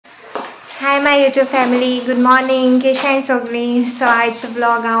Hi my YouTube family, good morning. कशें आहाय सगळीं? सो आयचो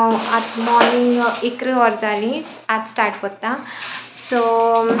व्लॉग हांव आतां मॉर्निंग 11 वर जालीं आज स्टार्ट करता. सो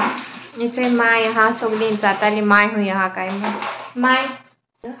इथे माय आहा सगळीं जाताली माय हुंय आहा काय माय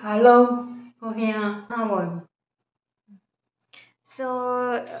हॅलो हां बोल. सो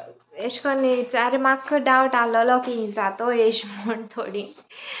एश कोन अरे म्हाका डावट आसलोलो की जातो एश म्हण थोडी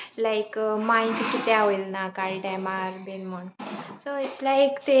लायक मायक कितें आवयल ना कांय टायमार बीन म्हण. सो इट्स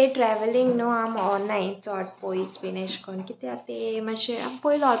लायक ते ट्रॅवलिंग न्हू आम वोनाय चड पयस बीन एश कोन कित्याक ते मातशें आम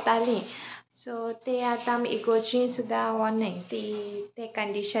पयलीं वतालीं. सो ते आतां आमी इगोर्जी सुद्दां वोनाय ती ते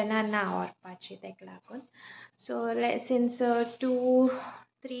कंडिशनान ना व्हरपाची तेका लागून. सो सिन्स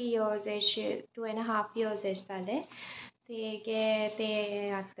 2-3 इयर्स एशे 2.5 इयर्स एशे जाले ते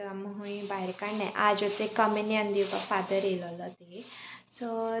आतां आम हूंय भायर काडनाय. आज ते कम्युनियन दिवपाक फादर येयलोलो ते. सो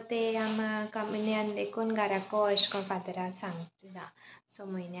ते आम कम्युनियन देखून घराको एश कोन फादराक सांगला. सो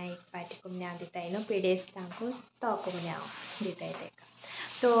म्हयन्या एक फावटी कम्युनियन दिताय न्हू पेडेस्तांकूय तो कम्युनियन दिताय तेका.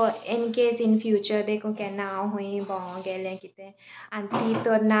 So in case in future देखून केन्ना हांव हूंय भोंवोंक गेलें कितें आनी ती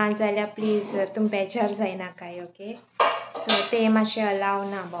तर ना जाल्यार प्लीज तुम बेजार जायनाकाय ओके. सो ते मातशें अलाव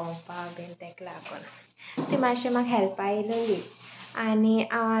ना भोंवपाक बीन तेका लागून ती मातशें म्हाका हेल्पा येयलोली. आनी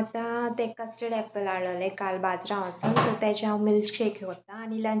हांव आतां ते कस्टर्ड एप्पल हाडलोले काल बाजरां वचून सो तेजें हांव मिल्क शेक करता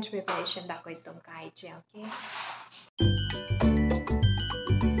आनी लंच प्रिपरेशन दाखयता तुमकां आयचें ओके.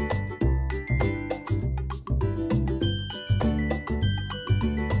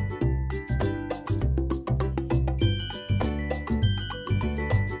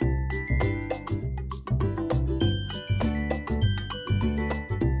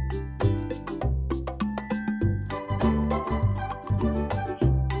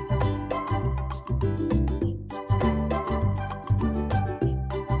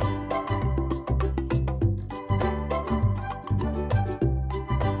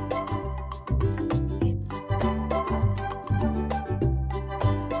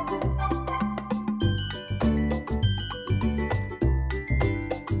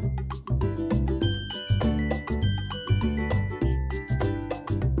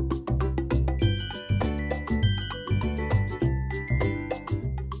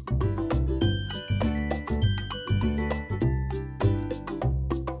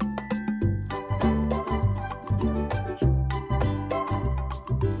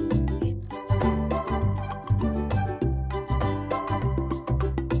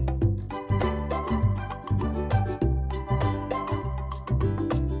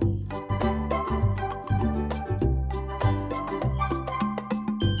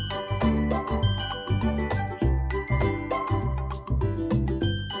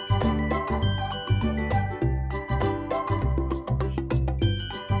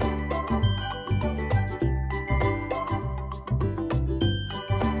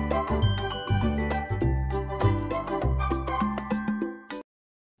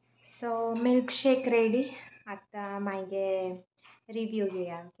 सो मिल्क शेक रेडी. आतां मागे रिव्यू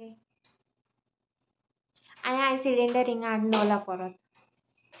घेया ओके. आनी हांवें सिलिंडर हिंगा हाडून दवरला परत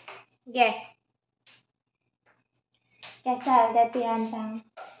घे केशें जालें तें पियान सांग.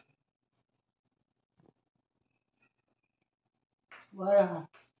 बरं आहा.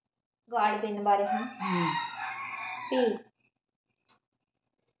 गोड बीन बरें आहा पी.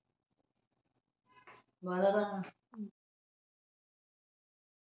 बरं आहा.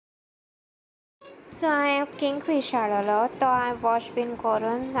 सो हांवें किंगफीश हाडलोलो तो हांवें वॉश बीन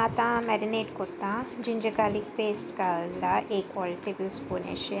करून आतां मॅरिनेट करता. जिंजर गार्लीक पेस्ट घालता 1 टेबल स्पून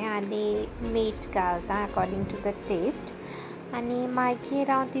अशें आनी मीठ घालता अकॉर्डिंग टू द टेस्ट. आनी मागीर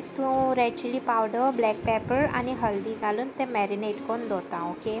हांव तितून red chilli powder black paper आनी हल्दी घालून तें मॅरिनेट करून दवरता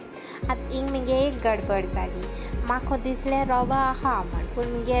ओके. आतां हिंग मगे एक गडबड जाली. म्हाका दिसलें रवा आहा म्हण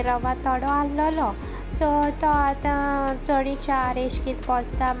पूण मगे रवा थोडो आसलोलो. सो तो आतां चडी 4 एश कितें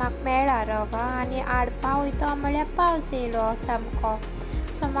पोसता म्हाका मेळ्ळा रवा आनी हाडपा वयता म्हळ्यार पावस येयलो सामको.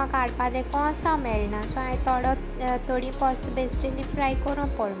 सो म्हाका हाडपा देखून वोचों मेळना. सो हांवें थोडी पोस्त बेश्टेनी फ्राय करूं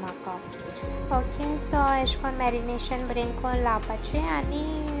पड म्हाका ओके. सो एश कोन्न मॅरिनेशन बरें करून लावपाचें आनी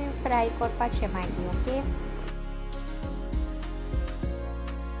फ्राय करपाचें मागीर ओके.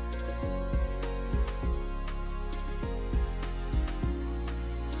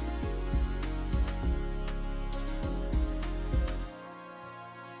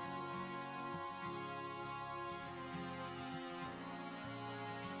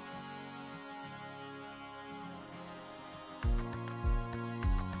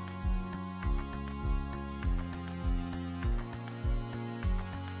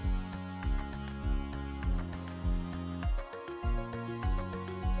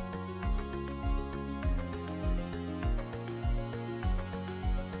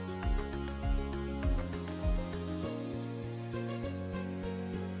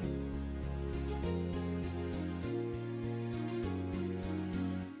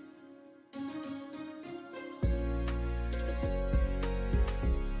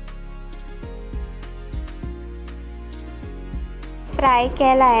 फ्राय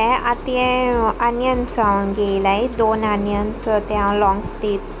केला आहे आतां हें आनियन्स हांव घेयलाय 2 आनियन्स ते हांव लॉंग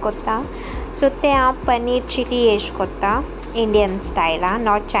स्लिट्स कोत्ता सो ते हांव पनीर चिली एश कोत्ता Indian style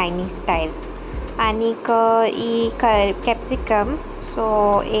not Chinese style आनीक ही कॅप्सिकम सो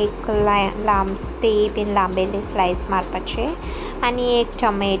एक ते बीन लांबेले स्लायस मारपाचे आनी एक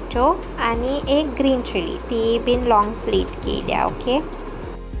टोमॅटो आनी एक ग्रीन चिली ती बीन लॉंग स्लीट केल्या ओके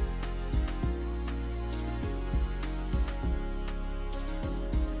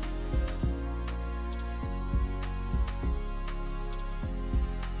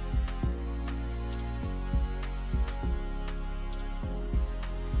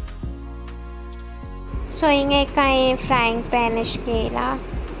सो हिंगे कांय फ्रायंग पॅन अशें केला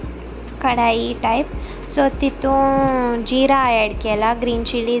कढाई टायप सो तितून जिरा ॲड केला ग्रीन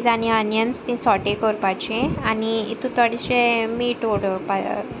चिलीज आनी ऑनियन्स ती सॉटे करपाची आनी हितून थोडेशें मीठ उडोवपा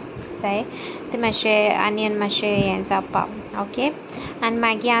जाय ते मातशें आनियन मातशें हें जावपा ओके आनी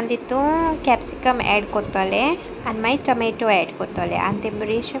मागीर हांव तितून कॅप्सिकम ॲड कोत्तोलें आनी मागीर टोमॅटो ॲड कोत्तोलें आनी ते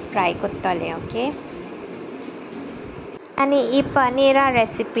बरेशें फ्राय कोत्तोलें ओके आनी ही पनीरा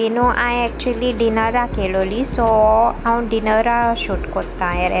रेसिपी न्हू हांवें एक्चुली डिनरा केलोली सो हांव डिनरा शूट कोत्ता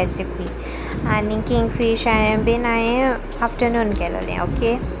हे रेसिपी आनी किंगफीश बीन हांवें आफ्टरनून केलोलें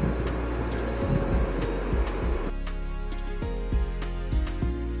ओके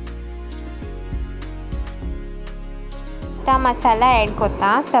आतां मसाला ॲड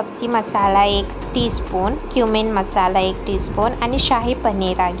कोत्ता सब्जी मसाला 1 टीस्पून क्युमीन मसाला 1 टीस्पून आनी शाही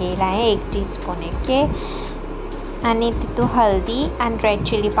पनीर घेयला हांवें 1 टीस्पून ओके आनी तितू हल्दी आनी रेड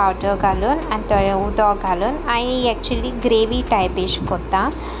चिली पावडर घालून आनी थोडें उदक घालून हांवें एक्चुली ग्रेवी टायप एश कोत्ता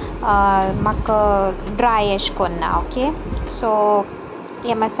म्हाका ड्राय एश कोन्ना ओके सो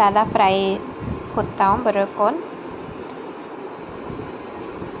हे मसाला फ्राय कोत्ता हांव बरो कोन्न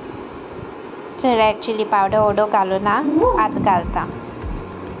रेड चिली पावडर ओडो घालून आत घालता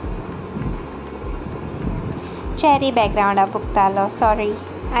चेरी बॅकग्रावंडा पुगतालो सॉरी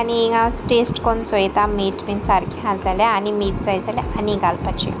आनी हिंगा टेस्ट कोन्न चोयता मीठ बीन सारकें हा जाल्यार आनी मीठ जाय जाल्यार आनी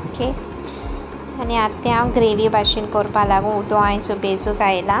घालपाचें ओके आनी आतां तें हांव ग्रेवी भाशेन करपा लागून उदक हांवें सो बेजू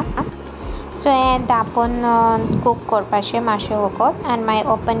घायला सो हें धांपून कूक करपाचें मातशें वगत आनी मागीर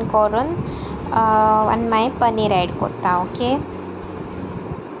ओपन करून आनी मागीर पनीर ॲड कोत्ता ओके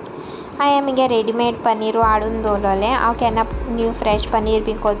हांवें मगे रेडीमेड पनीरू हाडून दवरलोलें हांव केन्ना न्यू फ्रेश पनीर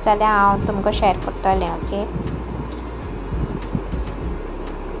बी कोत जाल्यार हांव तुमकां शॅर कोत्तोलें ओके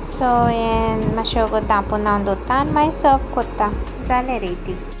सो हें मातशें वगत धांपून हांव दवरता आनी मागीर सर्व कोत्ता जालें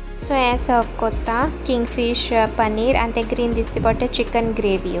रेडी सो हें सर्व कोत्ता किंगफीश पनीर आनी तें ग्रीन दिसता पडटा chicken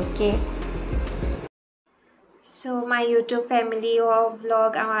gravy okay so my YouTube family हो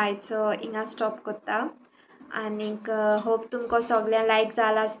व्लॉग हांव आयचो हिंगा स्टॉप कोत्ता आनीक होप तुमकां सगळ्यांक लायक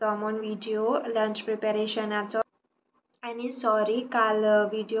जाला आसतो म्हूण विडियो लंच प्रिपेरेशनाचो आनी सॉरी काल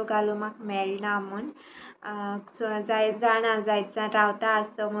विडियो घालूंक म्हाका मेळना म्हूण जायत जाणा रावता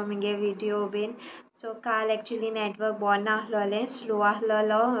आसतो म्हूण मगे विडियो बीन सो काल एक्चुली नेटवर्क बरो नासलोलें स्लो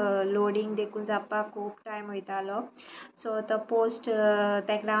आसलोलो लोडींग देखून जावपाक खूब टायम वयतालो सो तो पोस्ट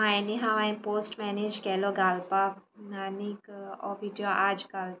तेका लागून हांवें पोस्ट मॅनेज केलो घालपाक आनीक हो विडियो आज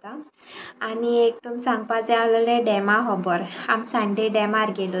घालता आनी एक तुम सांगपा जाय आसलेलें डॅमा खबर आमी संडे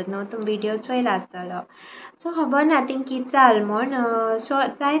डॅमार गेलो न्हू तुम विडियो चोयलो आसतलो सो खबर ना थिंग कितें जाल म्हूण सो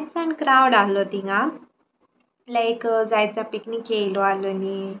जायत जाण क्रावड आहलो थिंगा लायक जायत जाण पिकनीक येयलो आहलो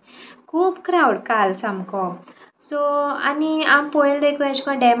न्ही खूब क्रावड काल सामको सो आनी हांव पयलीं देखून एशें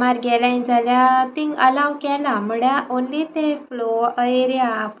कोन्न डॅमार गेलें जाल्यार थिंग अलाव केला म्हळ्यार ओन्ली ते फ्लो एरिया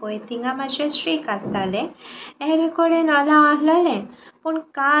आहा पळय थिंगा मातशें स्ट्रीक आसतालें हेर कडेन अलाव आसलोलें पूण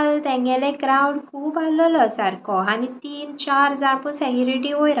काल तेंगेले क्रावड खूब आहलोलो सारको आनी 3-4 जाण पूण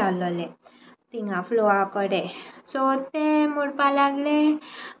सेक्युरिटी वयर आहलोले थिंगा फ्लोआ कडेन सो ते म्हणपा लागले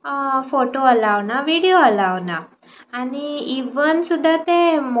फोटो अलाव ना विडियो अलाव ना आनी इवन सुद्दां ते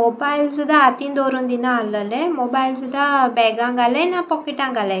मोबायल सुद्दां हातीन दवरून दिना आहलोले मोबायल सुद्दां बॅगां घालय ना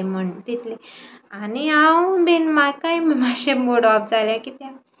पॉकेटां घालय म्हूण तितलें आनी हांव बीन म्हाकाय मातशें मूड ऑफ जालें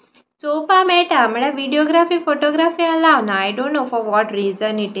कित्याक चोवपा मेळटा म्हळ्यार विडियोग्राफी फोटोग्राफी अलाव ना I don't know for what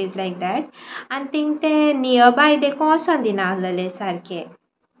region it is like that आनी थिंग ते नियरबाय देखून वोसोन दिना आहलोले सारके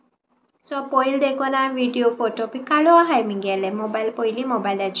सो पयलीं देखून हांवें विडियो फोटो बी काडूं आहाय म्हगेले मोबायल पयलीं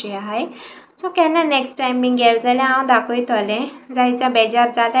मोबायलाचेर आहाय सो केन्ना नेक्स्ट टायम बीन गेलें जाल्यार हांव दाखयतलें जायत्या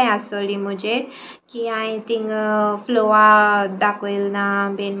बेजार जाताय आसतलीं म्हजेर की हांवें थिंग फ्लोआ दाखयल ना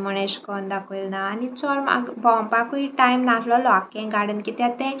बीन म्हूण एशें कोन्न दाखयल ना आनी चड म्हाका भोंवपाकूय टायम नासलोलो आख्खें गार्डन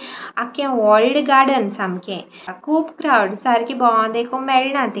कित्याक तें आख्खें व्हडलें गार्डन सामकें खूब क्रावड सारकी भोंवोंक देखून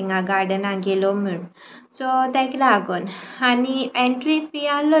मेळना थिंगा गार्डनाक गेलो म्हूण सो तेका लागून आनी एंट्री फी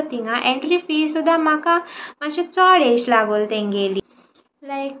आहलो थिंगा एंट्री फी सुद्दां म्हाका मातशें चड एश लागोल तेंगेली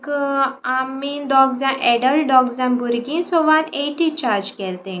लायक आमी दोग जाण एडल्ट दोग जाण भुरगीं सो 180 चार्ज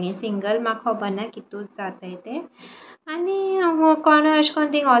केले तेणी सिंगल म्हाका खबर ना कितूच जाताय ते आनी कोण अशें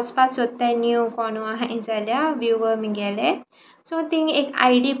करून थिंग वचपा सोदताय न्यू कोण आहाय जाल्यार व्यूवर म्हगेले सो थिंग एक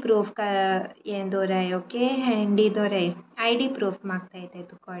ID प्रूफ हें दवराय ओके हँडी दवराय ID प्रूफ मागताय ते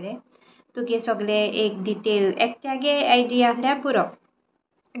तुकोडे तुगे सगळे एक डिटेल एकट्यागे ID आहल्यार पुरो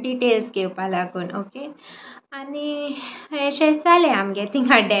डिटेल्स घेवपा लागून ओके आनी अशें जालें आमगे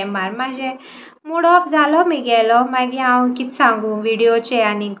थिंगा डॅमार मातशें मूड ऑफ जालो म्हगेलो मागीर हांव कितें सांगू विडियोचे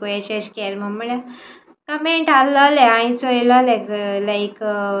आनीकूय अशें केलें म्हळ्यार कमेंट आहलोले हांवें चोयलोलें लायक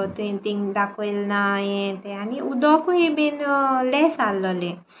तुवें थिंग दाखयल ना हें तें आनी उदकूय बीन लेस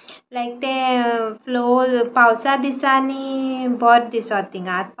आहलोलें लायक तें फ्लो पावसा दिसांनी बरो दिसोता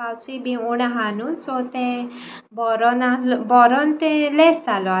थिंगा आतां पावसूय बी उण आहा न्हू सो तें बोरोन तें लेस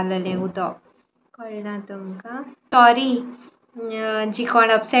जालो आहलोलें उदक कळना तुमकां सॉरी जी कोण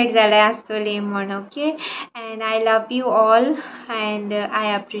अपसेट जाल्यार आसतलीं म्हण okay end I love you all end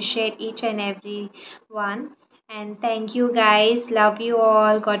I appreciate each end every one and thank you guys, love you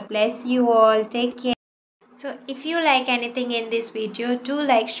all, god bless you all, take care. So if you like anything in this video, do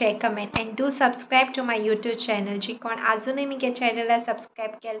like, share, comment and do subscribe to my YouTube channel. जी कोण अजूनही मी चॅनलला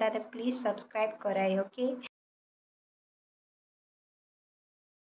subscribe केला तर please subscribe कराय okay.